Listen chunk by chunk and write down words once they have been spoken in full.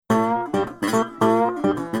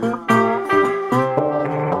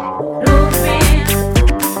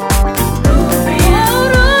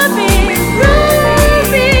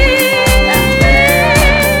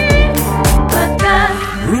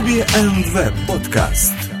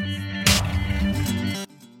подкаст.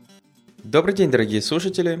 Добрый день, дорогие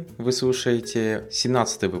слушатели! Вы слушаете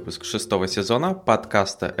 17-й выпуск 6-го сезона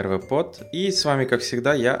подкаста РВПод, и с вами, как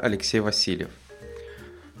всегда, я, Алексей Васильев.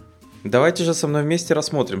 Давайте же со мной вместе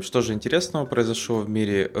рассмотрим, что же интересного произошло в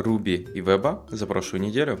мире Ruby и веба за прошлую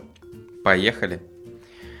неделю. Поехали!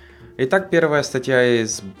 Итак, первая статья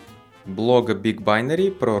из блога Big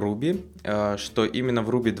Binary про Ruby, что именно в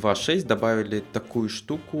Ruby 2.6 добавили такую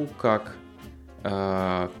штуку, как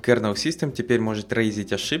kernel system теперь может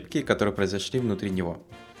рейзить ошибки, которые произошли внутри него.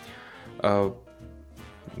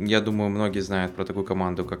 Я думаю, многие знают про такую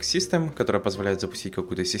команду, как system, которая позволяет запустить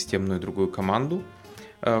какую-то системную другую команду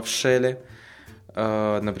в shell,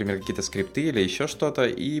 например, какие-то скрипты или еще что-то.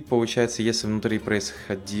 И получается, если внутри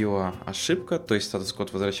происходила ошибка, то есть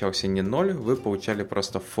статус-код возвращался не 0, вы получали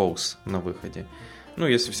просто false на выходе. Ну,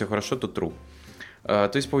 если все хорошо, то true.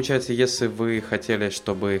 То есть, получается, если вы хотели,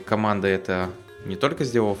 чтобы команда это не только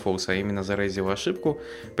сделала false, а именно зарейзила ошибку,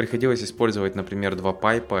 приходилось использовать, например, два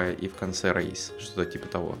пайпа и в конце raise, что-то типа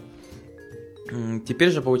того. Теперь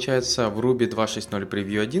же, получается, в Ruby 2.6.0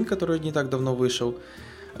 Preview 1, который не так давно вышел,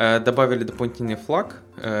 добавили дополнительный флаг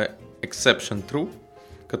exception true,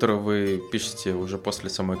 который вы пишете уже после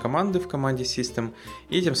самой команды в команде system,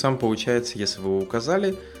 и тем самым получается, если вы его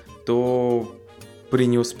указали, то при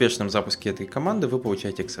неуспешном запуске этой команды вы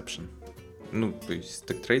получаете exception. Ну, то есть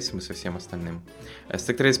stack trace и со всем остальным.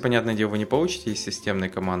 Stack trace, понятное дело, вы не получите из системной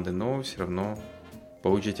команды, но все равно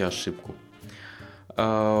получите ошибку.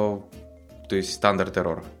 То есть стандарт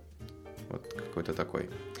error. Вот какой-то такой.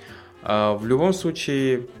 В любом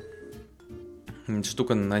случае,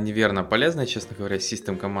 штука, наверное, полезная. Честно говоря,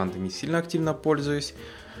 систем команды не сильно активно пользуюсь.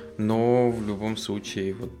 Но в любом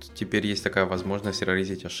случае, вот теперь есть такая возможность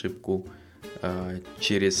ререйзить ошибку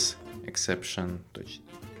через exception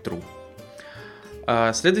true.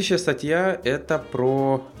 Следующая статья это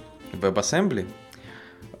про WebAssembly.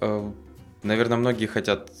 Наверное, многие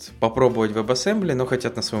хотят попробовать WebAssembly, но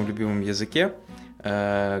хотят на своем любимом языке.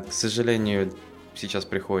 К сожалению, сейчас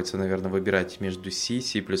приходится, наверное, выбирать между C,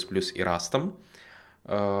 C++ и Rust.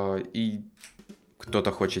 И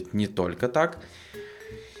кто-то хочет не только так.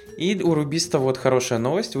 И у рубиста вот хорошая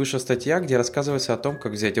новость. Вышла статья, где рассказывается о том,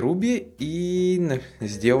 как взять Ruby и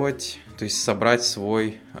сделать, то есть собрать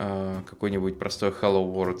свой какой-нибудь простой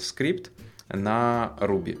Hello World скрипт на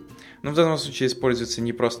Ruby. Но в данном случае используется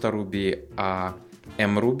не просто Ruby, а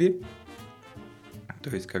mRuby. То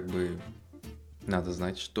есть как бы надо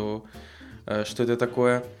знать, что это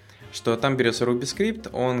такое. Что там берется Ruby скрипт,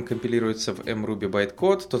 он компилируется в mRuby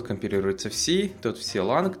байткод, тот компилируется в C, тот в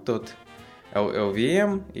C-lang, тот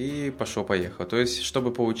LLVM и пошло-поехало. То есть,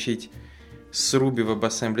 чтобы получить с Ruby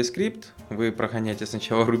WebAssembly скрипт, вы прогоняете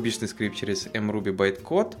сначала рубишный скрипт через mRuby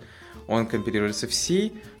байткод, он компилируется в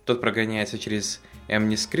C, тот прогоняется через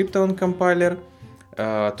mniscriptone компайлер,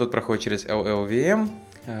 тот проходит через LLVM,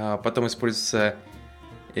 потом используется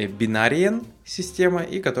Binarian система,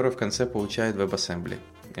 и которая в конце получает WebAssembly.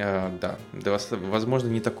 Да, возможно,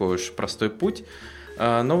 не такой уж простой путь,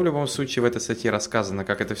 но в любом случае в этой статье рассказано,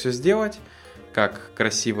 как это все сделать, как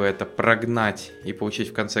красиво это прогнать и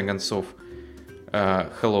получить в конце концов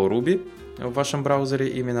Hello Ruby в вашем браузере,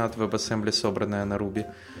 именно от WebAssembly, собранное на Ruby.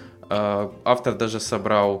 Автор даже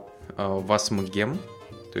собрал WASM gem,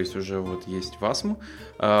 то есть уже вот есть WASM,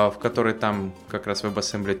 в которой там как раз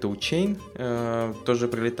WebAssembly toolchain тоже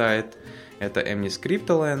прилетает. Это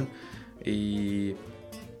mniscriptone и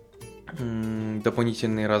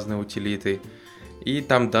дополнительные разные утилиты. И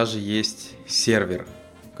там даже есть сервер,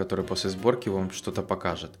 который после сборки вам что-то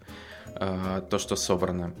покажет, то, что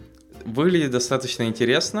собрано. Выглядит достаточно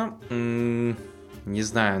интересно. Не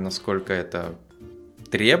знаю, насколько это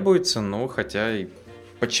требуется, но хотя и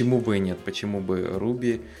почему бы и нет, почему бы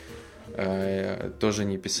Ruby тоже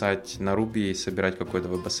не писать на Ruby и собирать какой-то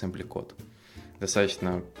WebAssembly код.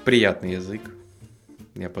 Достаточно приятный язык,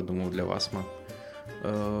 я подумал, для WASM.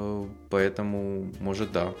 Поэтому,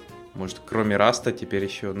 может, да. Может, кроме Rust, теперь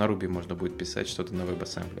еще на Ruby можно будет писать что-то на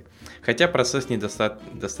WebAssembly. Хотя процесс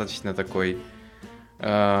достаточно такой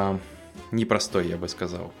непростой, я бы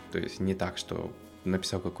сказал. То есть не так, что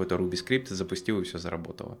написал какой-то Ruby скрипт, запустил и все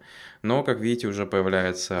заработало. Но, как видите, уже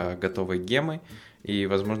появляются готовые гемы, и,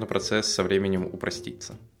 возможно, процесс со временем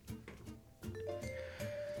упростится.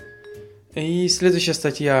 И следующая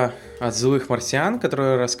статья от злых марсиан,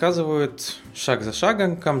 которая рассказывает шаг за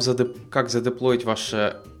шагом, как задеплоить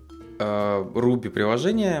ваше Ruby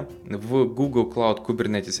приложение в Google Cloud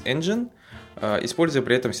Kubernetes Engine, используя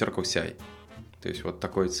при этом Circle CI. То есть вот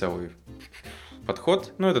такой целый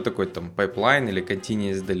подход. Ну, это такой там pipeline или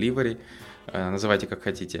continuous delivery называйте как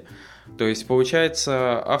хотите. То есть,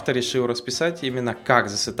 получается, автор решил расписать именно, как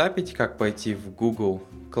засетапить, как пойти в Google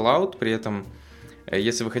Cloud. При этом,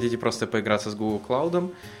 если вы хотите просто поиграться с Google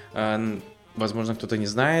Cloud, возможно, кто-то не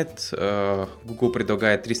знает, Google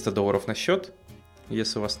предлагает $300 на счет,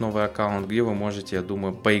 если у вас новый аккаунт, где вы можете, я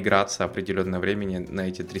думаю, поиграться определенное время на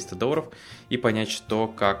эти $300 и понять, что,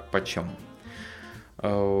 как, почем.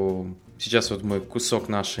 Сейчас вот мы кусок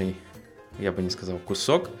нашей, я бы не сказал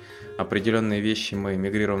кусок, определенные вещи мы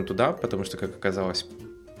мигрируем туда, потому что, как оказалось,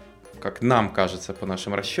 как нам кажется по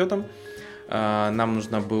нашим расчетам, нам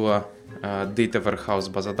нужна была Data Warehouse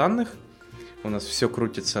база данных. У нас все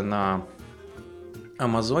крутится на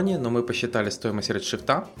Амазоне, но мы посчитали стоимость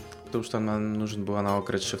Redshift, потому что нам нужен был аналог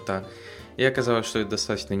Redshift, и оказалось, что это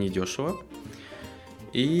достаточно недешево.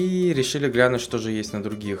 И решили глянуть, что же есть на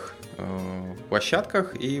других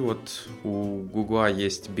площадках, и вот у Google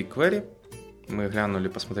есть BigQuery. Мы глянули,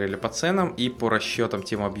 посмотрели по ценам и по расчетам,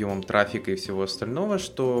 тем объемам трафика и всего остального,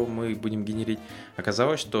 что мы будем генерить,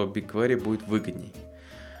 оказалось, что BigQuery будет выгодней.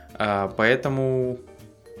 Поэтому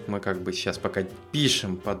мы как бы сейчас пока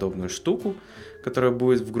пишем подобную штуку, которая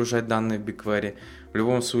будет вгружать данные в BigQuery. В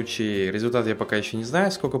любом случае, результат я пока еще не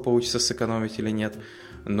знаю, сколько получится сэкономить или нет,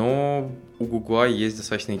 но у Google есть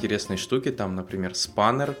достаточно интересные штуки, там, например,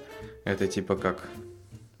 Spanner, это типа как,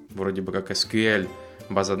 вроде бы как SQL,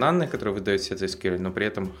 база данных, которая выдает сеть SQL, но при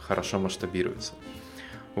этом хорошо масштабируется.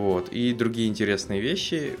 Вот. И другие интересные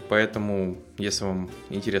вещи, поэтому, если вам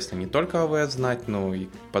интересно не только AWS знать, но и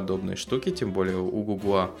подобные штуки, тем более у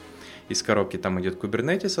Google из коробки там идет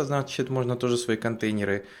Kubernetes, а значит, можно тоже свои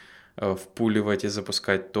контейнеры впуливать и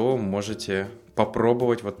запускать, то можете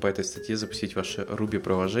попробовать вот по этой статье запустить ваше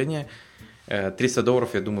Ruby-приложение. $300,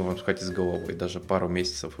 я думаю, вам хватит с головой, даже пару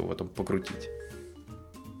месяцев его там покрутить.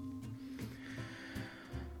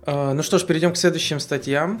 Ну что ж, перейдем к следующим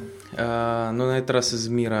статьям, но на этот раз из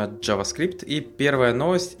мира JavaScript. И первая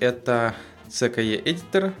новость — это CKE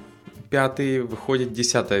Editor 5, выходит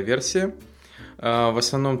 10-я версия. В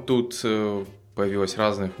основном тут появилось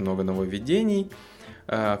разных много нововведений.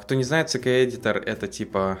 Кто не знает, CKE Editor — это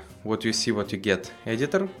типа What You See, What You Get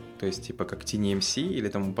Editor, то есть типа как TinyMC или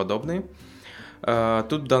тому подобное.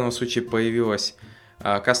 Тут в данном случае появилась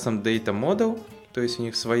Custom Data Model, то есть у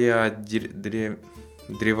них своя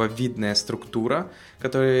древовидная структура,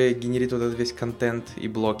 которая генерит вот этот весь контент и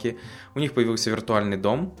блоки. У них появился виртуальный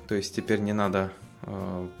дом, то есть теперь не надо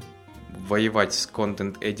воевать с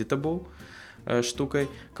Content Editable штукой.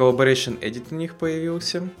 Collaboration Edit у них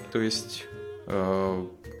появился, то есть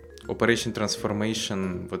Operation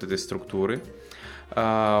Transformation вот этой структуры.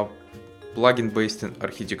 Plugin-based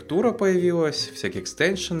архитектура появилась, всякие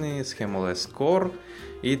экстеншены, Schemaless Core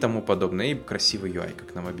и тому подобное, и красивый UI,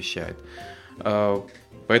 как нам обещают.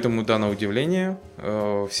 Поэтому, да, на удивление,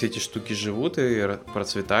 все эти штуки живут и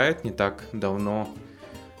процветают. Не так давно,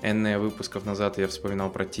 энные выпусков назад, я вспоминал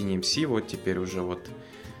про TinyMC, вот теперь уже вот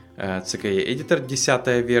CKE Editor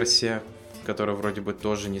 10-я версия, которая вроде бы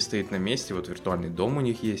тоже не стоит на месте. Вот виртуальный дом у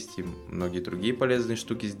них есть и многие другие полезные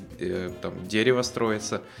штуки, там дерево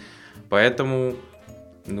строится. Поэтому,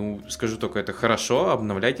 скажу только, это хорошо,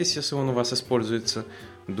 обновляйтесь, если он у вас используется.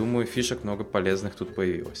 Думаю, фишек много полезных тут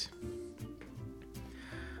появилось.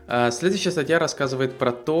 Следующая статья рассказывает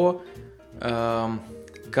про то,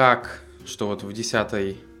 что вот в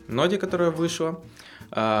 10-й ноде, которая вышла,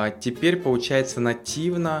 теперь, получается,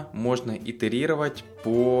 нативно можно итерировать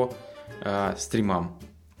по стримам.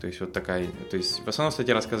 То есть вот такая, то есть в основном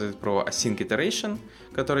статья рассказывает про Async Iteration,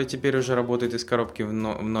 который теперь уже работает из коробки в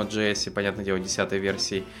Node.js, понятное дело, 10-й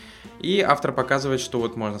версии. И автор показывает, что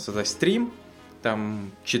вот можно создать стрим,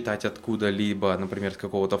 там читать откуда-либо, например, с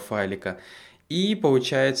какого-то файлика, и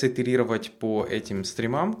получается итерировать по этим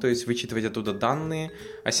стримам, то есть вычитывать оттуда данные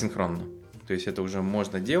асинхронно. То есть это уже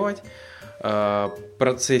можно делать,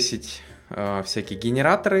 процессить всякие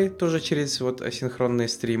генераторы тоже через вот асинхронные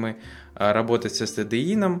стримы, работать с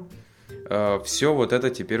std-in. Все вот это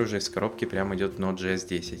теперь уже из коробки прямо идет Node.js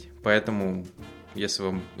 10. Поэтому, если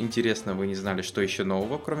вам интересно, вы не знали, что еще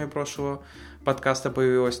нового, кроме прошлого подкаста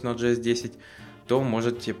появилось в Node.js 10, то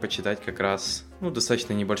можете почитать как раз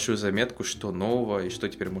достаточно небольшую заметку, что нового и что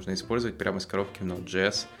теперь можно использовать прямо из коробки в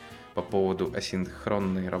Node.js по поводу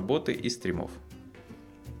асинхронной работы и стримов.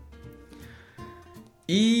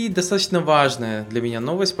 И достаточно важная для меня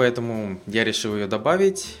новость, поэтому я решил ее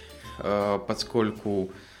добавить,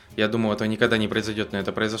 поскольку я думал, это никогда не произойдет, но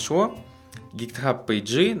это произошло. GitHub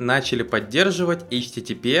пейджи начали поддерживать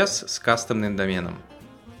HTTPS с кастомным доменом.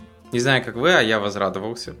 Не знаю, как вы, а я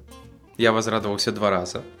возрадовался. Я возрадовался 2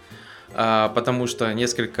 раза, потому что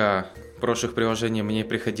несколько прошлых приложений мне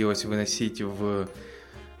приходилось выносить в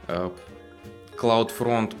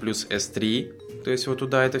CloudFront плюс S3, то есть вот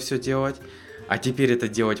туда это все делать. А теперь это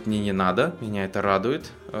делать мне не надо, меня это радует,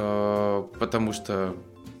 потому что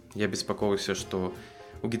я беспокоился, что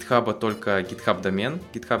у GitHub только GitHub домен,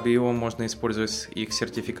 GitHub его можно использовать с их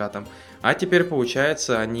сертификатом. А теперь,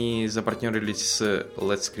 получается, они запартнерились с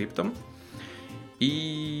Let's Script,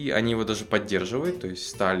 и они его даже поддерживают, то есть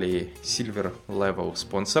стали Silver Level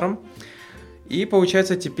спонсором. И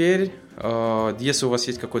получается теперь, если у вас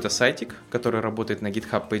есть какой-то сайтик, который работает на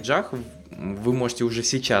GitHub пейджах, вы можете уже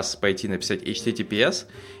сейчас пойти написать HTTPS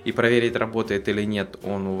и проверить, работает или нет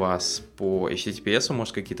он у вас по HTTPS,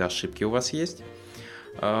 может какие-то ошибки у вас есть.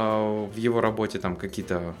 В его работе там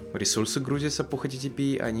какие-то ресурсы грузятся по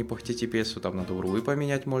HTTP, а не по HTTPS, там надо URL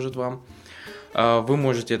поменять может вам. Вы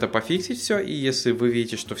можете это пофиксить все, и если вы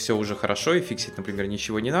видите, что все уже хорошо и фиксить, например,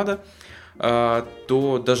 ничего не надо,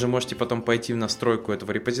 то даже можете потом пойти в настройку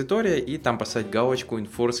этого репозитория и там поставить галочку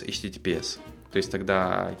Enforce HTTPS. То есть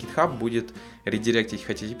тогда GitHub будет редиректить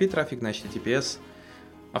HTTP трафик на HTTPS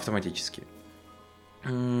автоматически.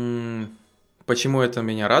 Почему это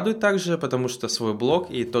меня радует также? Потому что свой блог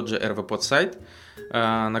и тот же RVPod сайт,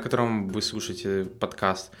 на котором вы слушаете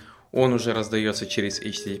подкаст, он уже раздается через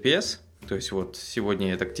HTTPS. То есть вот сегодня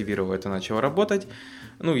я это активировал, это начало работать.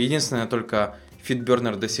 Ну, единственное, только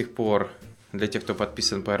FeedBurner до сих пор для тех, кто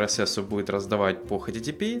подписан по RSS, будет раздавать по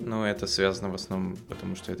HTTP, но это связано в основном,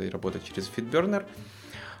 потому что это работает через FeedBurner.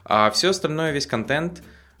 А все остальное, весь контент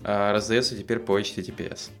раздается теперь по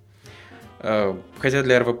HTTPS. Хотя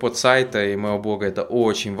для RVPod сайта и моего блога это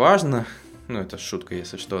очень важно, ну это шутка,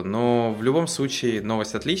 если что, но в любом случае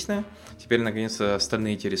новость отличная. Теперь наконец-то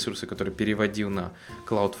остальные эти ресурсы, которые переводил на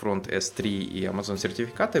CloudFront S3 и Amazon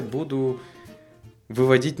сертификаты, буду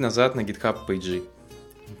выводить назад на GitHub пейджи.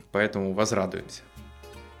 Поэтому возрадуемся.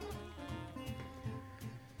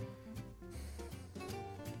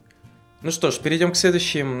 Ну что ж, перейдем к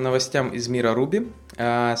следующим новостям из мира Ruby.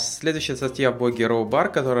 Следующая статья в блоге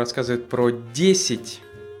Rowbar, которая рассказывает про 10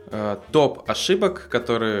 топ-ошибок,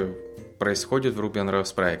 которые происходят в Ruby on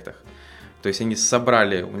Rails проектах. То есть они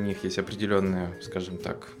собрали, у них есть определенная, скажем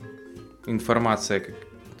так, информация,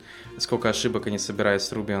 сколько ошибок они собирают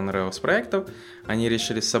с Ruby on Rails проектов. Они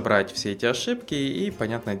решили собрать все эти ошибки и,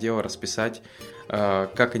 понятное дело, расписать,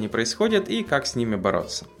 как они происходят и как с ними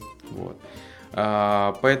бороться. Вот.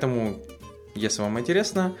 Поэтому, если вам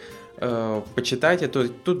интересно, почитайте.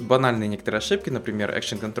 Тут банальные некоторые ошибки, например,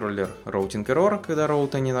 Action Controller Routing Error, когда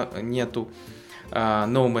роута нету,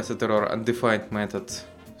 No Method Error, Undefined Method,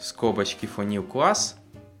 скобочки for New Class,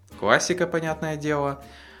 классика, понятное дело.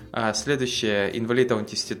 Следующее, Invalid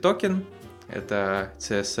Authenticity Token, это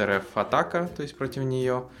CSRF атака, то есть против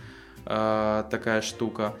нее такая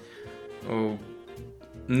штука.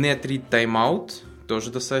 Net Read Timeout, тоже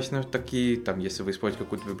достаточно такие, там, если вы используете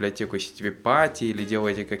какую-то библиотеку HTTP Party или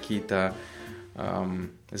делаете какие-то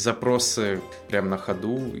запросы прямо на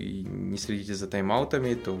ходу и не следите за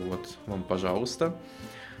тайм-аутами, то вот вам, пожалуйста.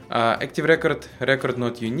 Active Record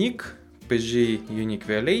Not Unique, PG Unique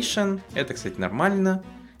Violation, это, кстати, нормально,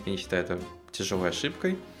 я не считаю это тяжелой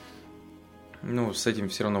ошибкой. Ну, с этим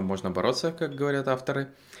все равно можно бороться, как говорят авторы.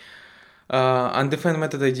 Undefined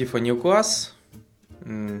Method ID for New Class,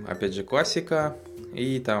 опять же классика,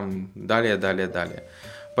 и там далее.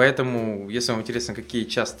 Поэтому, если вам интересно, какие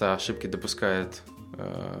часто ошибки допускают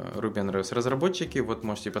Ruby on Rails разработчики, вот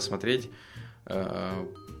можете посмотреть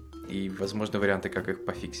и, возможно, варианты, как их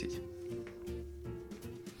пофиксить.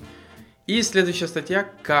 И следующая статья,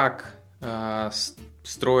 как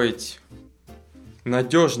строить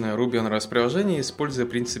надежное Ruby on Rails приложение, используя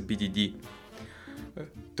принцип BDD.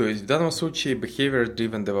 То есть в данном случае Behavior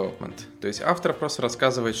Driven Development. То есть автор просто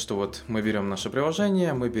рассказывает, что вот мы берем наше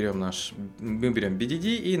приложение, мы берем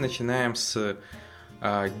BDD и начинаем с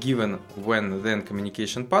Given When Then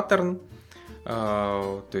Communication Pattern.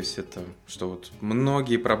 То есть это, что вот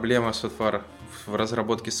многие проблемы в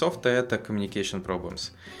разработке софта это Communication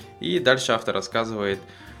Problems. И дальше автор рассказывает,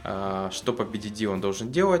 что по BDD он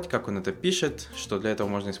должен делать, как он это пишет, что для этого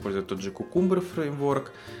можно использовать тот же Cucumber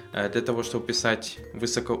фреймворк, для того, чтобы писать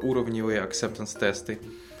высокоуровневые acceptance тесты,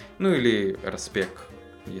 ну или RSpec,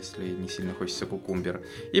 если не сильно хочется Cucumber,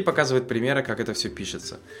 и показывает примеры, как это все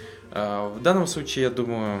пишется. В данном случае, я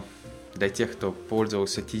думаю, для тех, кто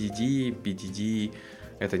пользовался TDD, BDD,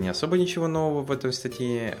 это не особо ничего нового в этой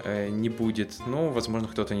статье не будет, но, возможно,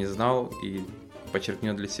 кто-то не знал и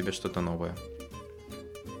почерпнет для себя что-то новое.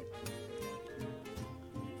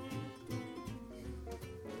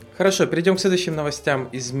 Хорошо, перейдем к следующим новостям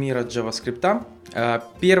из мира JavaScript.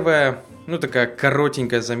 Первая, такая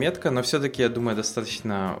коротенькая заметка, но все-таки, я думаю,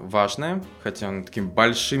 достаточно важная, хотя он такими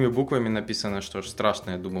большими буквами написано, что ж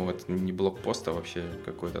страшно, я думаю, это не блокпост, а вообще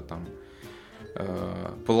какой-то там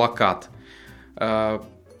плакат.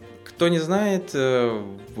 Кто не знает,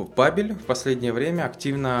 Babel в последнее время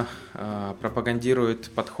активно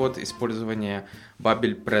пропагандирует подход использования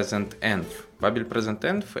Babel Present Env. Babel Present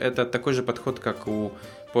Env — это такой же подход, как у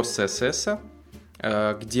PostCSS,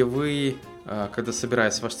 где вы, когда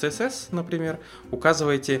собирается ваш CSS, например,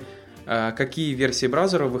 указываете, какие версии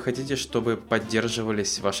браузера вы хотите, чтобы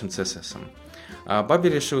поддерживались вашим CSS. Babel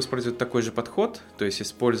решил использовать такой же подход, то есть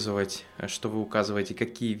использовать, что вы указываете,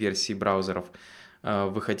 какие версии браузеров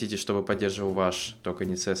вы хотите, чтобы поддерживал ваш только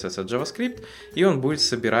не CSS, а JavaScript, и он будет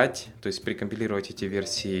собирать, то есть прикомпилировать эти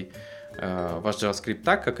версии ваш JavaScript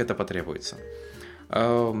так, как это потребуется.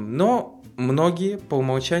 Но многие по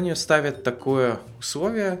умолчанию ставят такое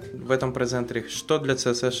условие в этом презентере, что для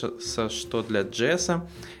CSS, что для JS,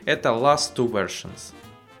 это last two versions.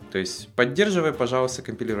 То есть поддерживай, пожалуйста,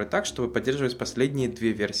 компилируй так, чтобы поддерживать последние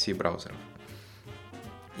две версии браузеров.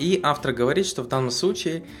 И автор говорит, что в данном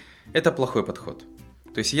случае это плохой подход.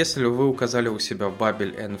 То есть, если вы указали у себя в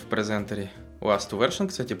Babel Env в презентере last two version,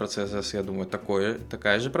 кстати, про CSS, я думаю,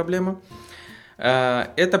 такая же проблема,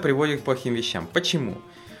 это приводит к плохим вещам. Почему?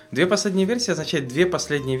 Две последние версии означает две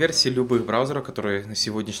последние версии любых браузеров, которые на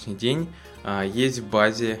сегодняшний день есть в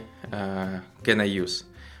базе Can I Use.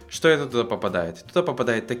 Что это туда попадает? Туда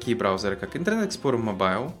попадают такие браузеры, как Internet Explorer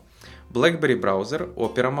Mobile, BlackBerry браузер,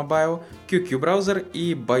 Opera Mobile, QQ браузер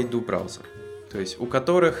и Baidu браузер. То есть у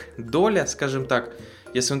которых доля, скажем так,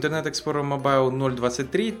 если у Internet Explorer Mobile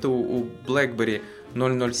 0.23, то у BlackBerry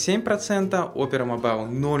 0.07%, Opera Mobile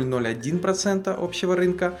 0.01% общего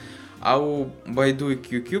рынка, а у Baidu и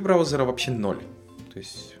QQ браузера вообще 0. То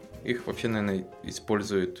есть их вообще, наверное,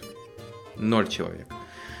 использует 0 человек.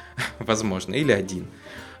 Возможно, или 1.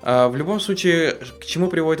 В любом случае, к чему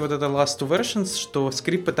приводит вот это last two versions, что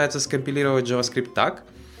скрипт пытается скомпилировать JavaScript так,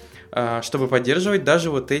 чтобы поддерживать даже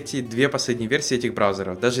вот эти две последние версии этих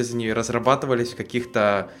браузеров, даже если они разрабатывались в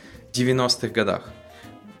каких-то 90-х годах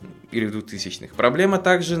или 2000-х. Проблема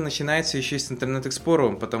также начинается еще и с Internet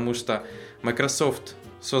Explorer, потому что Microsoft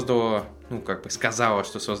сказала,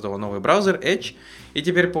 что создала новый браузер Edge, и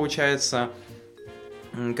теперь получается,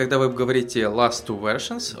 когда вы говорите last two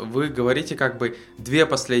versions, вы говорите как бы две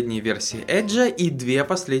последние версии Edge и две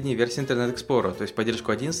последние версии Internet Explorer, то есть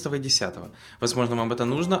поддержку 11 и 10. Возможно, вам это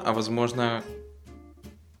нужно, а возможно,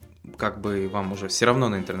 как бы вам уже все равно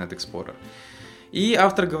на Internet Explorer. И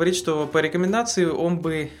автор говорит, что по рекомендации он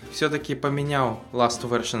бы все-таки поменял last two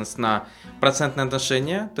versions на процентное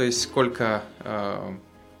отношение, то есть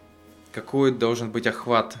какой должен быть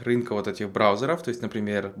охват рынка вот этих браузеров, то есть,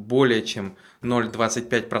 например, более чем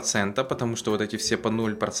 0,25%, потому что вот эти все по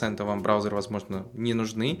 0% вам браузеры, возможно, не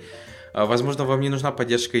нужны. Возможно, вам не нужна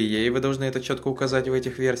поддержка EA, вы должны это четко указать в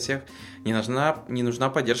этих версиях. Не нужна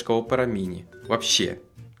поддержка Opera Mini, вообще,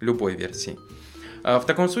 любой версии. В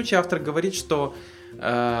таком случае автор говорит, что,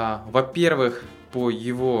 во-первых, в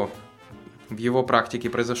его практике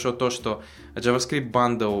произошло то, что JavaScript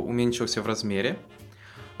Bundle уменьшился в размере,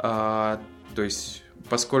 то есть,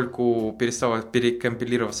 поскольку перестало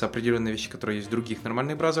перекомпилироваться определенные вещи, которые есть в других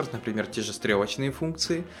нормальных браузерах, например, те же стрелочные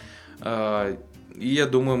функции, и я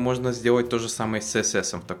думаю, можно сделать то же самое с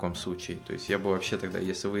CSS в таком случае. То есть, я бы вообще тогда,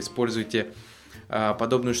 если вы используете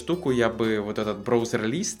подобную штуку, я бы вот этот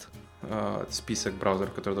браузер-лист, список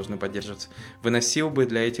браузеров, которые должны поддерживаться, выносил бы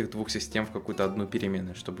для этих двух систем в какую-то одну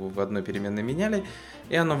переменную, чтобы вы в одной переменной меняли,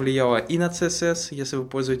 и оно влияло и на CSS, если вы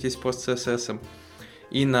пользуетесь PostCSS,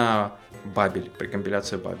 и на Babel, при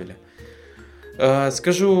компиляции Babel.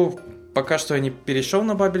 Скажу, пока что я не перешел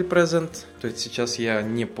на Babel Present, то есть сейчас я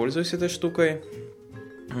не пользуюсь этой штукой.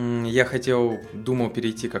 Я думал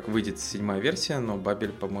перейти, как выйдет 7-я версия, но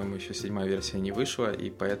Babel, по-моему, еще 7-я версия не вышла, и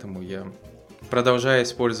поэтому я продолжаю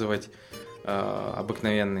использовать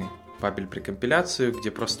обыкновенный Babel при компиляции,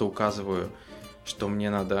 где просто указываю, что мне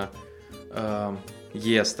надо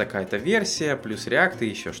есть такая-то версия, плюс React и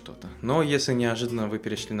еще что-то. Но если неожиданно вы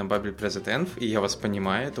перешли на Babel Present Env, и я вас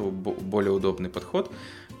понимаю, это более удобный подход,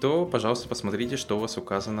 то, пожалуйста, посмотрите, что у вас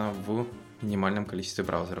указано в минимальном количестве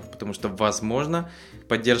браузеров. Потому что, возможно,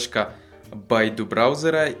 поддержка Baidu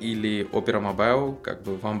браузера или Opera Mobile, как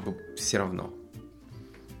бы вам бы все равно.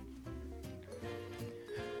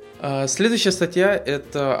 Следующая статья,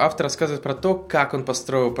 это автор рассказывает про то, как он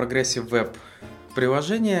построил Progressive Web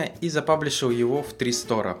приложение и запаблишил его в 3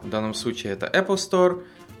 стора. В данном случае это Apple Store,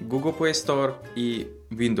 Google Play Store и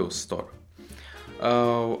Windows Store.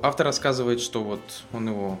 Автор рассказывает, что вот он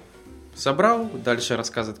его собрал, дальше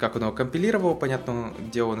рассказывает, как он его компилировал, понятно,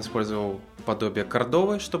 где он использовал подобие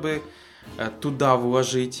Кордовы, чтобы туда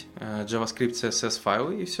вложить JavaScript, CSS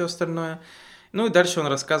файлы и все остальное. Ну и дальше он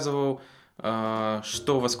рассказывал,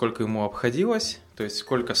 что во сколько ему обходилось, то есть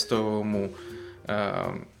сколько стоило ему,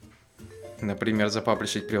 например,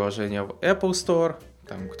 запаблишить приложение в Apple Store.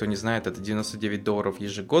 Там, кто не знает, это $99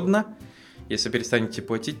 ежегодно. Если перестанете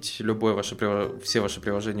платить, все ваши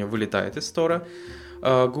приложения вылетают из стора.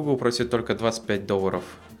 Google просит только $25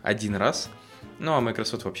 один раз, ну а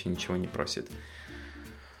Microsoft вообще ничего не просит.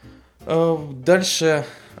 Дальше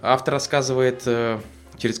автор рассказывает,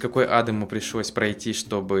 через какой ад ему пришлось пройти,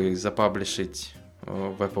 чтобы запаблишить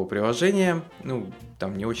в Apple приложение. Ну,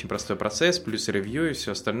 там не очень простой процесс, плюс ревью и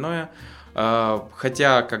все остальное.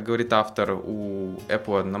 Хотя, как говорит автор, у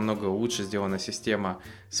Apple намного лучше сделана система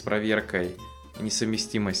с проверкой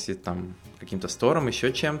несовместимости там каким-то стором,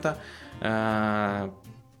 еще чем-то.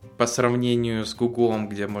 По сравнению с Google,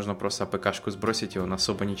 где можно просто APK-шку сбросить, и он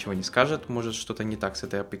особо ничего не скажет, может что-то не так с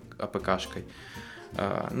этой APK-шкой.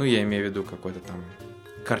 Ну, я имею в виду какой-то там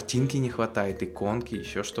картинки не хватает, иконки,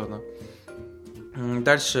 еще что-то.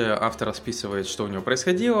 Дальше автор расписывает, что у него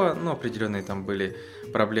происходило. Ну, определенные там были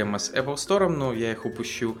проблемы с Apple Store, но я их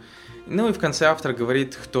упущу. Ну и в конце автор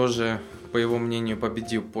говорит, кто же, по его мнению,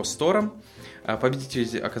 победил по сторам.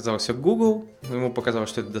 Победитель оказался Google. Ему показалось,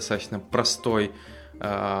 что это достаточно простой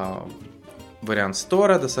вариант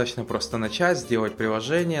стора, достаточно просто начать, сделать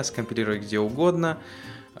приложение, скомпилировать где угодно.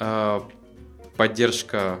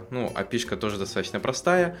 Поддержка, ну, API-шка тоже достаточно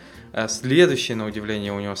простая. Следующий, на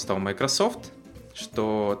удивление, у него стал Microsoft,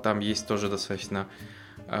 что там есть тоже достаточно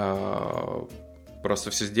просто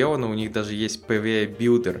все сделано. У них даже есть PWA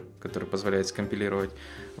Builder, который позволяет скомпилировать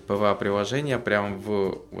PWA-приложение прямо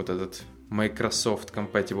в вот этот Microsoft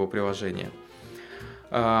Compatible приложение.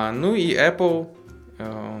 Ну и Apple.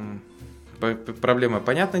 Проблемы,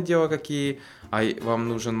 понятное дело, какие. Вам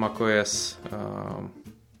нужен macOS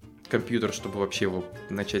компьютер, чтобы вообще его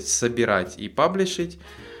начать собирать и паблишить.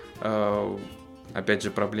 Опять же,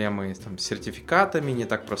 проблемы там, с сертификатами, не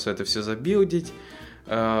так просто это все забилдить.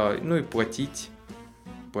 Ну и платить,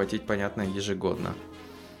 понятно, ежегодно.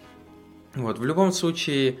 Вот, в любом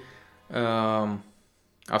случае,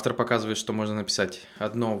 автор показывает, что можно написать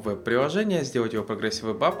одно веб-приложение, сделать его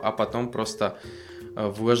Progressive Web App, а потом просто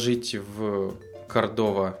вложить в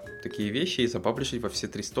Cordova такие вещи и запаблишить во все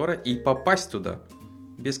 3 стора и попасть туда.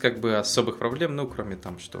 Без как бы особых проблем, ну, кроме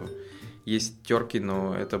там, что есть терки,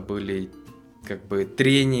 но это были как бы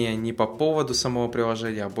трения не по поводу самого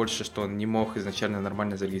приложения, а больше, что он не мог изначально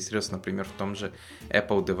нормально зарегистрироваться, например, в том же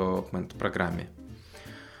Apple Development программе.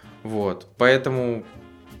 Вот, поэтому,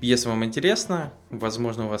 если вам интересно,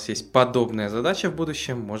 возможно, у вас есть подобная задача в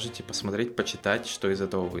будущем, можете посмотреть, почитать, что из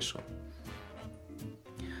этого вышло.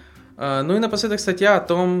 Ну и напоследок статья о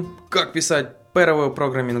том, как писать Parallel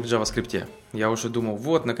Programming в JavaScript. Я уже думал,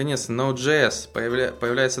 вот, наконец-то Node.js,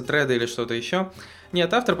 появляются треды или что-то еще.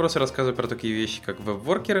 Нет, автор просто рассказывает про такие вещи, как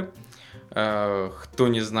веб-воркеры. Кто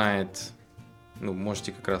не знает, ну,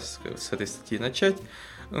 можете как раз с этой статьи начать.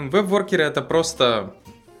 Веб-воркеры — это просто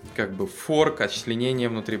как бы форк, отчленение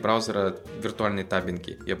внутри браузера виртуальной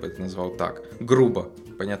табинги. Я бы это назвал так. Грубо.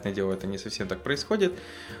 Понятное дело, это не совсем так происходит.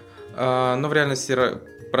 Но в реальности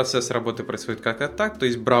процесс работы происходит как-то так, то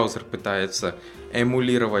есть браузер пытается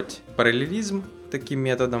эмулировать параллелизм таким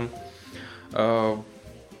методом.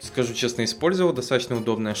 Скажу честно, использовал, достаточно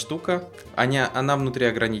удобная штука. Она внутри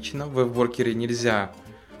ограничена, в веб-воркере нельзя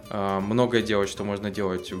многое делать, что можно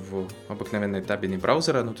делать в обыкновенной табине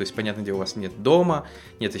браузера. Ну, то есть, понятное дело, у вас нет дома,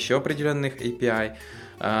 нет еще определенных API.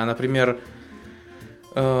 Например,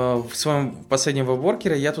 в своем последнем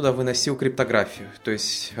веб-воркере я туда выносил криптографию, то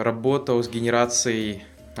есть работал с генерацией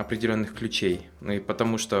определенных ключей. Ну и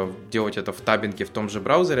потому что делать это в табинге в том же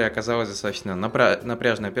браузере оказалось достаточно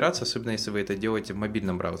напряжная операция, особенно если вы это делаете в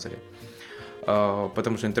мобильном браузере.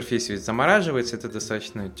 Потому что интерфейс ведь замораживается, это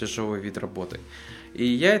достаточно тяжелый вид работы. И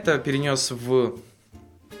я это перенес в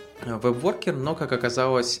веб-воркер, но, как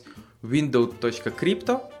оказалось,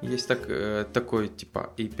 window.crypto, есть такой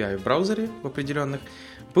типа API в браузере в определенных,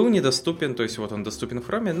 был недоступен, то есть вот он доступен в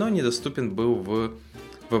Chrome, но недоступен был в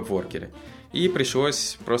веб-воркере. И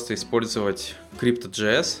пришлось просто использовать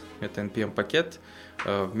Crypto.js, это NPM-пакет,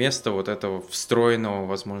 вместо вот этого встроенного,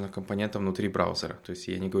 возможно, компонента внутри браузера. То есть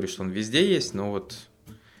я не говорю, что он везде есть, но вот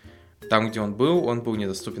там, где он был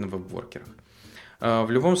недоступен в веб-воркерах.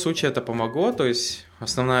 В любом случае это помогло, то есть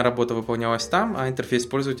основная работа выполнялась там, а интерфейс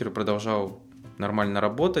пользователя продолжал нормально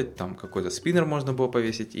работать, там какой-то спиннер можно было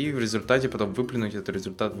повесить, и в результате потом выплюнуть этот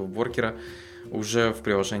результат веб-воркера уже в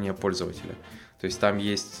приложение пользователя. То есть там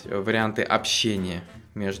есть варианты общения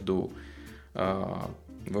между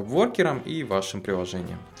веб-воркером и вашим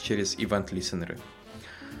приложением через event-листенеры.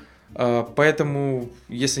 Поэтому,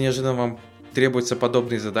 если неожиданно вам требуются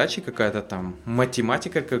подобные задачи, какая-то там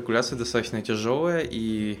математика, калькуляция достаточно тяжелая,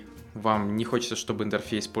 и вам не хочется, чтобы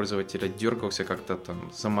интерфейс пользователя дергался, как-то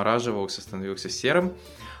там замораживался, становился серым,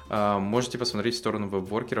 можете посмотреть в сторону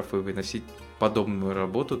веб-воркеров и выносить подобную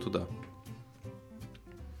работу туда.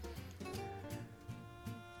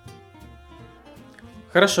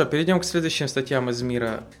 Хорошо, перейдем к следующим статьям из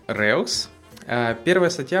мира Rails. Первая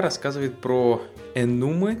статья рассказывает про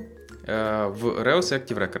enum в Rails и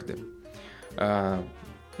Active Record.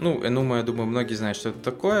 Enum, я думаю, многие знают, что это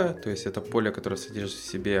такое. То есть это поле, которое содержит в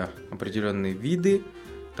себе определенные виды.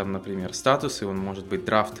 Там, например, статус, и он может быть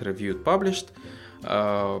draft, reviewed, published.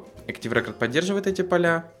 Active Record поддерживает эти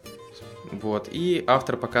поля. Вот, и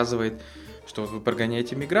автор показывает, что вы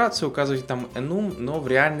прогоняете миграцию, указываете там enum, но в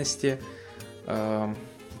реальности Active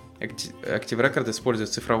Record использует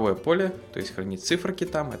цифровое поле, то есть хранит циферки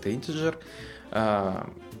там, это integer.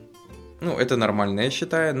 Это нормально, я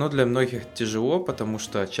считаю, но для многих тяжело, потому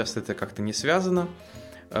что часто это как-то не связано,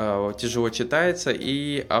 тяжело читается,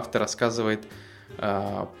 и автор рассказывает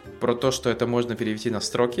про то, что это можно перевести на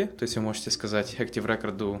строки, то есть вы можете сказать Active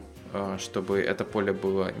Record, чтобы это поле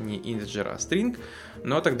было не integer, а string,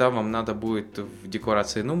 но тогда вам надо будет в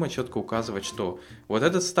декларации enum четко указывать, что вот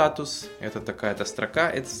этот статус, это такая-то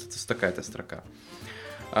строка, этот статус такая-то строка.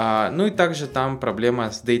 И также там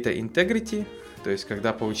проблема с data integrity, то есть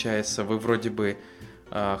когда получается вы вроде бы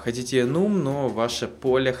хотите enum, но ваше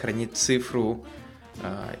поле хранит цифру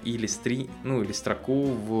или строку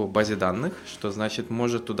в базе данных, что значит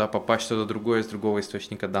может туда попасть что-то другое из другого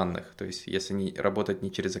источника данных, то есть если не работать не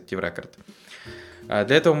через Active Record.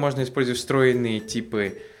 Для этого можно использовать встроенные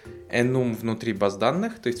типы enum внутри баз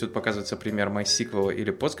данных, то есть тут показывается пример MySQL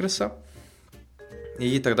или Postgres,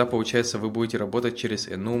 и тогда получается вы будете работать через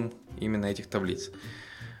enum именно этих таблиц.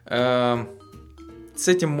 С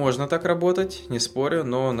этим можно так работать, не спорю,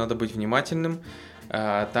 но надо быть внимательным.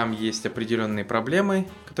 Там есть определенные проблемы,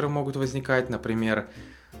 которые могут возникать, например,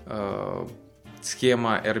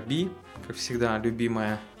 схема RB, как всегда,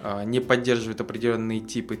 любимая, не поддерживает определенные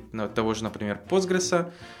типы того же, например, Postgres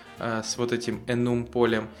с вот этим enum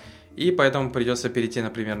полем, и поэтому придется перейти,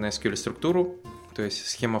 например, на SQL-структуру, то есть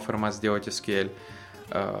схема формат сделать SQL,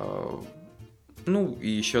 и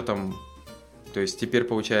еще там. То есть теперь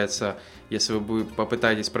получается, если вы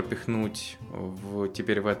попытаетесь пропихнуть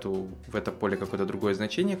теперь в это поле какое-то другое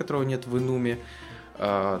значение, которого нет в enum,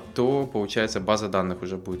 то получается база данных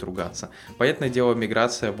уже будет ругаться. Понятное дело,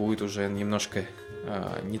 миграция будет уже немножко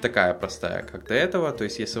не такая простая, как до этого. То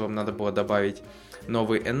есть если вам надо было добавить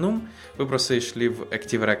новый enum, вы просто шли в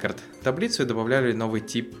Active Record таблицу и добавляли новый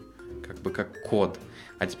тип, как код.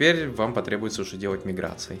 А теперь вам потребуется уже делать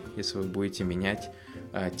миграцией, если вы будете менять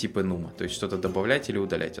тип enum, то есть что-то добавлять или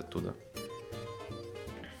удалять оттуда.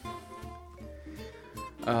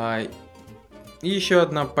 И еще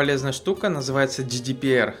одна полезная штука называется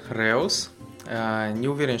GDPR Rails. Не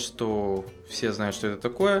уверен, что все знают, что это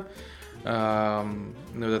такое.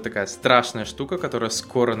 Это такая страшная штука, которая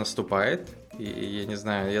скоро наступает. И я не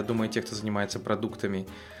знаю, я думаю, те, кто занимается продуктами,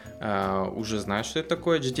 уже знают, что это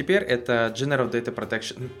такое. GDPR — это General Data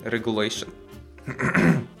Protection Regulation.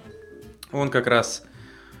 Он как раз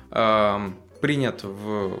принят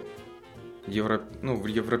в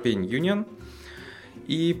European Union,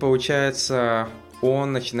 и получается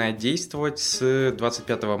он начинает действовать с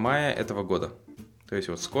 25 мая этого года. То есть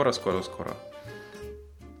вот скоро.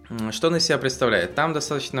 Что он из себя представляет? Там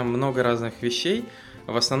достаточно много разных вещей.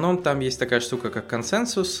 В основном там есть такая штука, как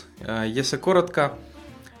консенсус. Если коротко,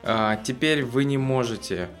 теперь вы не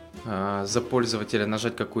можете за пользователя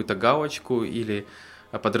нажать какую-то галочку или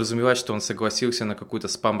подразумевать, что он согласился на какую-то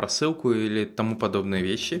спам-рассылку или тому подобные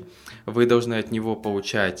вещи. Вы должны от него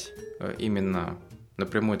получать именно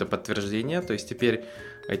напрямую это подтверждение. То есть теперь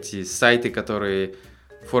эти сайты, которые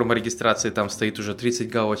форма регистрации, там стоит уже 30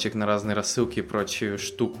 галочек на разные рассылки и прочую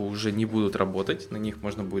штуку, уже не будут работать, на них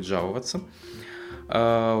можно будет жаловаться.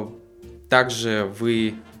 Также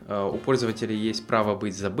у пользователя есть право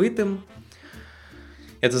быть забытым.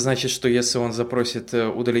 Это значит, что если он запросит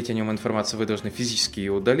удалить о нем информацию, вы должны физически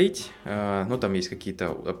ее удалить. Там есть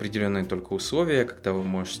какие-то определенные только условия, когда вы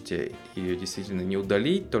можете ее действительно не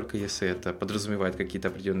удалить, только если это подразумевает какие-то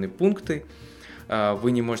определенные пункты.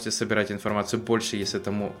 Вы не можете собирать информацию больше, если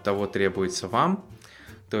того требуется вам.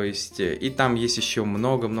 То есть, и там есть еще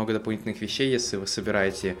много-много дополнительных вещей, если вы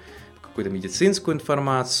собираете какую-то медицинскую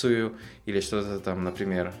информацию или что-то там,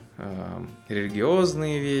 например,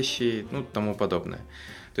 религиозные вещи, тому подобное.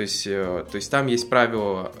 То есть там есть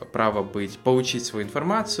право получить свою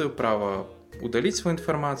информацию, право удалить свою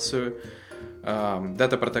информацию.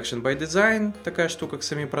 Data Protection by Design, такая штука к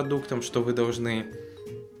самим продуктам, что вы должны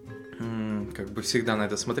как бы всегда на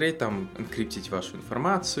это смотреть, там энкриптить вашу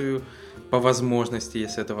информацию по возможности,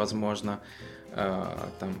 если это возможно,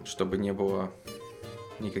 там, чтобы не было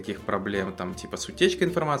никаких проблем там типа с утечкой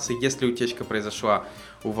информации. Если утечка произошла,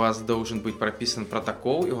 у вас должен быть прописан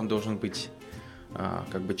протокол, и он должен быть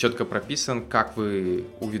как бы четко прописан, как вы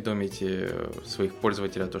уведомите своих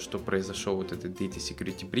пользователей о том, что произошел вот этот Data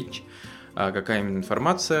Security Breach, какая именно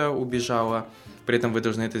информация убежала. При этом вы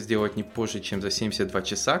должны это сделать не позже, чем за 72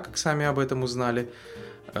 часа, как сами об этом узнали.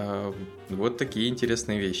 Вот такие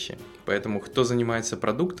интересные вещи. Поэтому кто занимается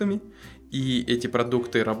продуктами, и эти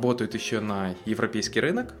продукты работают еще на европейский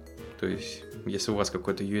рынок, то есть если у вас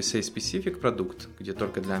какой-то USA-specific продукт, где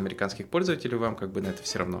только для американских пользователей, вам как бы на это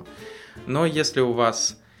все равно. Но если у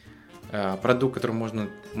вас продукт, который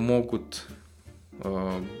могут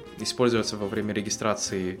использоваться во время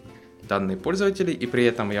регистрации данные пользователей, и при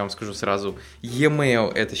этом, я вам скажу сразу,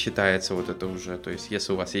 e-mail это считается вот это уже, то есть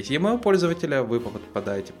если у вас есть e-mail пользователя, вы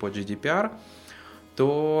попадаете под GDPR,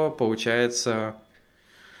 то получается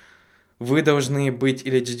вы должны быть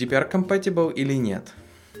или GDPR compatible или нет.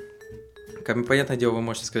 Понятное дело, вы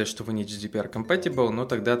можете сказать, что вы не GDPR compatible, но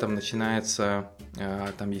тогда там начинается,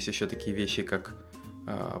 там есть еще такие вещи, как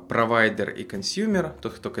провайдер и консюмер,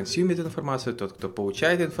 тот, кто консюмит информацию, тот, кто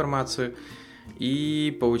получает информацию,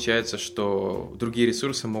 и получается, что другие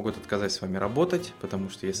ресурсы могут отказать с вами работать, потому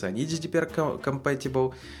что если они GDPR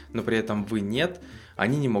compatible, но при этом вы нет,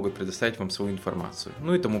 они не могут предоставить вам свою информацию,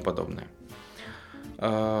 ну и тому подобное.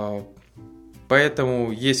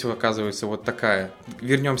 Поэтому есть, оказывается, вот такая...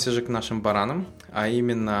 Вернемся же к нашим баранам, а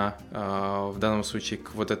именно в данном случае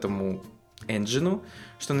к вот этому engine.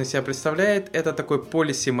 Что он из себя представляет? Это такой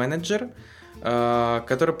policy manager,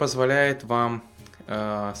 который позволяет вам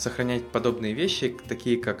сохранять подобные вещи,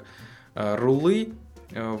 такие как рулы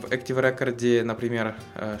в Active Record, например,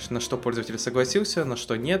 на что пользователь согласился, на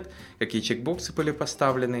что нет, какие чекбоксы были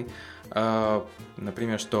поставлены,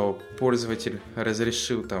 например, что пользователь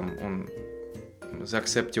разрешил, там, он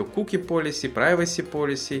заакцептил cookie policy, privacy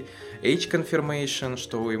policy, age confirmation,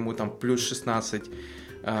 что ему там плюс 16,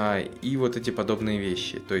 и вот эти подобные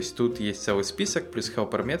вещи. То есть тут есть целый список, плюс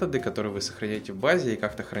helper методы, которые вы сохраняете в базе и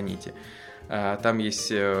как-то храните. Там есть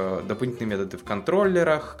дополнительные методы в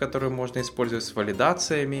контроллерах, которые можно использовать с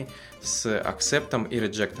валидациями, с акцептом и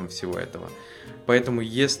реджектом всего этого. Поэтому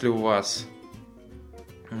если у вас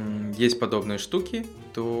есть подобные штуки,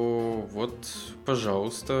 то вот,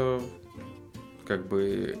 пожалуйста, как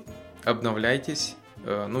бы обновляйтесь,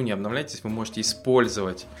 ну не обновляйтесь, вы можете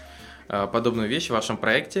использовать подобную вещь в вашем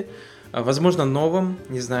проекте, возможно новом,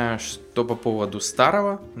 не знаю, что по поводу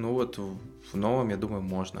старого, ну вот в новом, я думаю,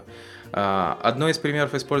 можно. Одно из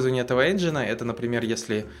примеров использования этого engine, это, например,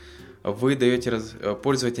 если вы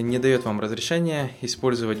пользователь не дает вам разрешения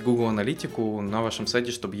использовать Google Аналитику на вашем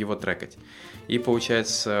сайте, чтобы его трекать. И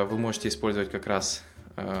получается, вы можете использовать как раз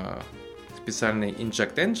специальный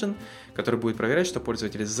Inject Engine, который будет проверять, что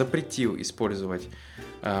пользователь запретил использовать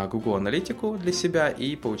Google Аналитику для себя,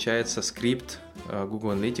 и получается скрипт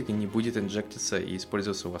Google Аналитики не будет инжектиться и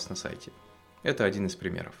использоваться у вас на сайте. Это один из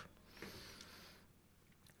примеров.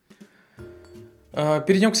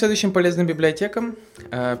 Перейдем к следующим полезным библиотекам.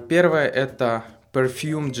 Первое это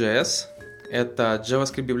Perfume.js. Это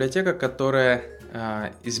JavaScript библиотека, которая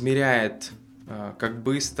измеряет, как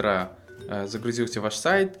быстро загрузился ваш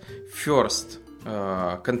сайт. First,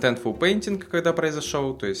 Contentful Painting, когда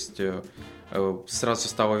произошел, то есть сразу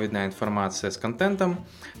стала видна информация с контентом.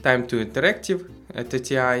 Time to Interactive,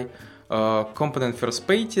 TTI, Component First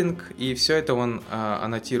Painting, и все это он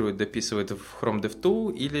аннотирует, дописывает в Chrome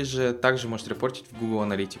DevTool, или же также может репортить в Google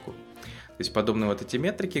Аналитику. То есть подобные вот эти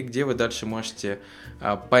метрики, где вы дальше можете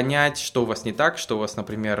понять, что у вас не так, что у вас,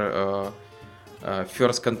 например,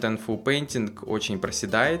 First Contentful Painting очень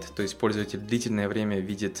проседает, то есть пользователь длительное время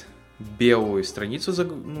видит белую страницу,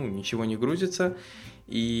 ничего не грузится,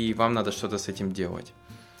 и вам надо что-то с этим делать.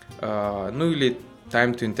 Ну или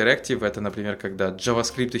Time to Interactive, это, например, когда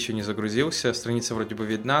JavaScript еще не загрузился, страница вроде бы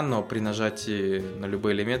видна, но при нажатии на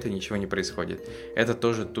любые элементы ничего не происходит. Это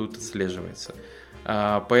тоже тут отслеживается.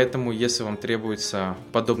 Поэтому, если вам требуются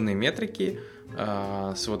подобные метрики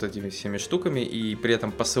с вот этими всеми штуками, и при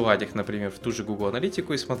этом посылать их, например, в ту же Google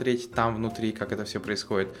Аналитику и смотреть там внутри, как это все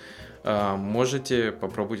происходит, можете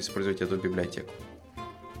попробовать использовать эту библиотеку.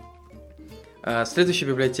 Следующая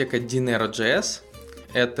библиотека Dinero.js.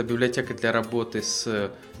 Это библиотека для работы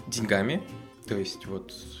с деньгами. То есть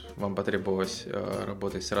вот вам потребовалось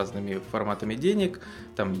работать с разными форматами денег,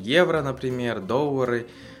 там евро, например, доллары,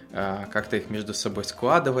 как-то их между собой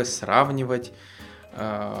складывать, сравнивать,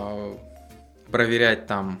 проверять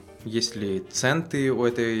там, есть ли центы у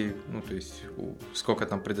этой, ну, то есть сколько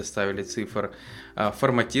там предоставили цифр,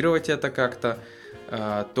 форматировать это как-то,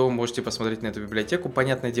 то можете посмотреть на эту библиотеку.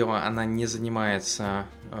 Понятное дело, она не занимается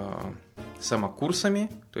самокурсами,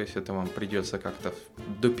 то есть это вам придется как-то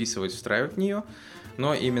дописывать, встраивать в нее,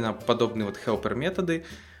 но именно подобные вот helper методы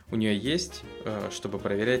у нее есть, чтобы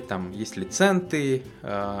проверять там, есть ли центы,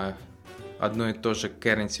 одно и то же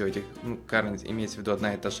currency у этих, ну, currency имеется в виду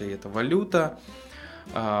одна и та же это валюта,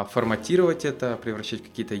 форматировать это, превращать в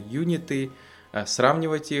какие-то юниты,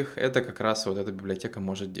 сравнивать их, это как раз вот эта библиотека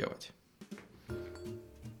может делать.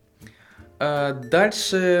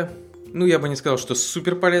 Дальше, ну, я бы не сказал, что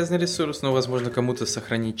супер полезный ресурс, но, возможно, кому-то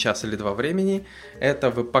сохранить час или два времени. Это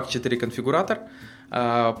Webpack 4 конфигуратор.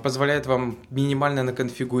 Позволяет вам минимально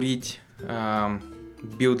наконфигурить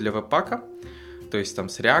билд для Webpack. То есть там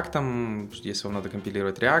с React, если вам надо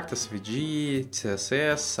компилировать React, SVG,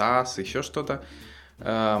 CSS, SAS, еще что-то,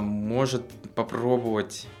 может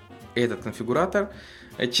попробовать этот конфигуратор.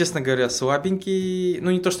 Честно говоря, слабенький. Ну,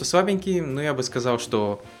 не то, что слабенький, но я бы сказал,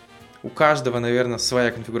 что у каждого, наверное, своя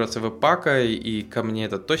конфигурация веб-пака, и ко мне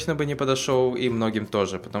это точно бы не подошел, и многим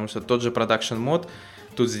тоже, потому что тот же Production мод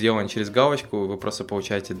тут сделан через галочку, вы просто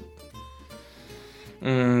получаете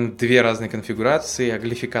две разные конфигурации,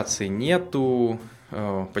 аглификации нету,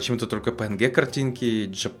 почему-то только PNG картинки,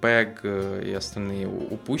 JPEG и остальные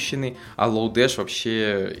упущены, а Lodash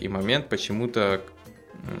вообще и момент почему-то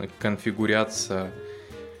конфигурятся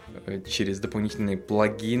через дополнительные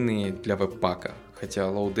плагины для веб-пака. Хотя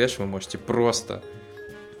Lodash вы можете просто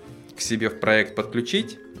к себе в проект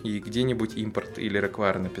подключить и где-нибудь импорт или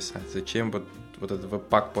require написать. Зачем вот этот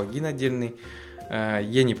веб-пак плагин отдельный,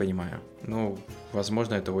 я не понимаю. Ну,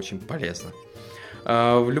 возможно, это очень полезно.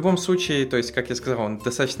 В любом случае, то есть, как я сказал, он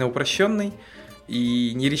достаточно упрощенный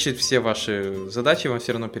и не решит все ваши задачи, вам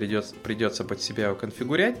все равно придется под себя его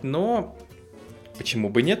конфигурять, но почему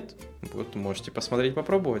бы нет? Вот можете посмотреть,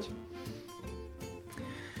 попробовать.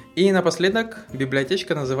 И напоследок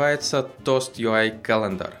библиотечка называется Toast UI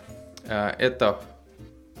Calendar. Это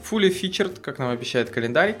fully featured, как нам обещает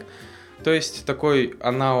календарик, то есть такой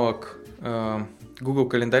аналог Google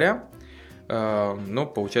календаря, но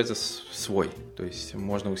получается свой. То есть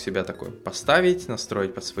можно у себя такой поставить,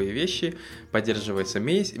 настроить под свои вещи, поддерживается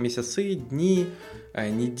месяцы, дни,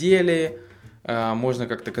 недели, можно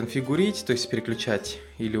как-то конфигурить, то есть переключать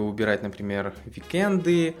или убирать, например,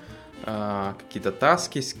 викенды, какие-то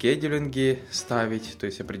таски, скедулинги ставить, то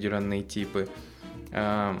есть определенные типы.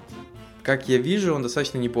 Как я вижу, он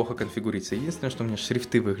достаточно неплохо конфигурируется. Единственное, что у меня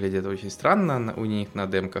шрифты выглядят очень странно у них на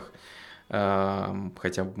демках,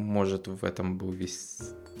 хотя, может, в этом был весь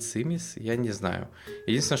цимис, я не знаю.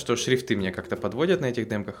 Единственное, что шрифты меня как-то подводят на этих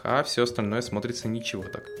демках, а все остальное смотрится ничего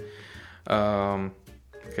так.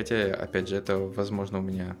 Хотя, опять же, это, возможно, у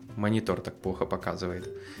меня монитор так плохо показывает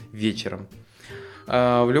вечером.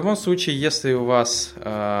 В любом случае, если у вас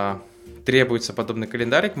требуется подобный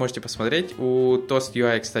календарик, можете посмотреть. У Toast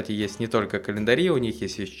UI, кстати, есть не только календари, у них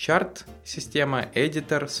есть чарт-система,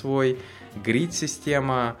 эдитор свой,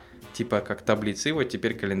 грид-система, типа как таблицы, вот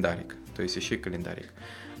теперь календарик, то есть еще и календарик.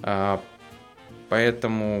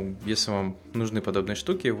 Поэтому, если вам нужны подобные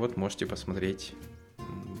штуки, вот можете посмотреть,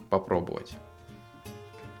 попробовать.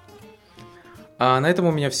 На этом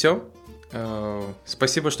у меня все.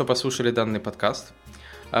 Спасибо, что послушали данный подкаст.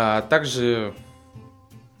 Также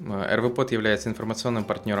RVPod является информационным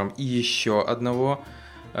партнером и еще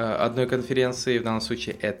одной конференции. В данном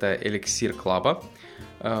случае это Elixir Club.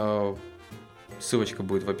 Ссылочка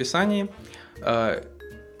будет в описании.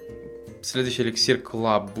 Следующий Elixir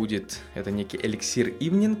Club будет, это некий Elixir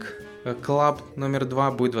Evening Club номер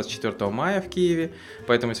 2, будет 24 мая в Киеве.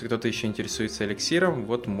 Поэтому, если кто-то еще интересуется эликсиром,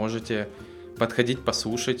 вот можете подходить,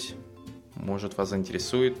 послушать. Может, вас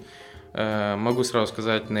заинтересует. Могу сразу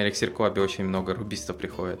сказать, на Elixir Club очень много рубистов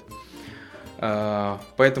приходит.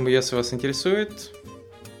 Поэтому, если вас интересует,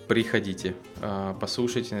 приходите,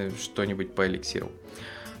 послушайте что-нибудь по эликсиру.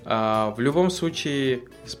 В любом случае,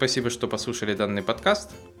 спасибо, что послушали данный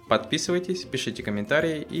подкаст. Подписывайтесь, пишите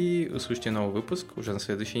комментарии и услышите новый выпуск уже на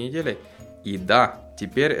следующей неделе. И да,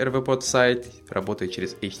 теперь RVPod сайт работает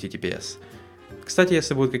через HTTPS. Кстати,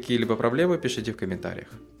 если будут какие-либо проблемы, пишите в комментариях.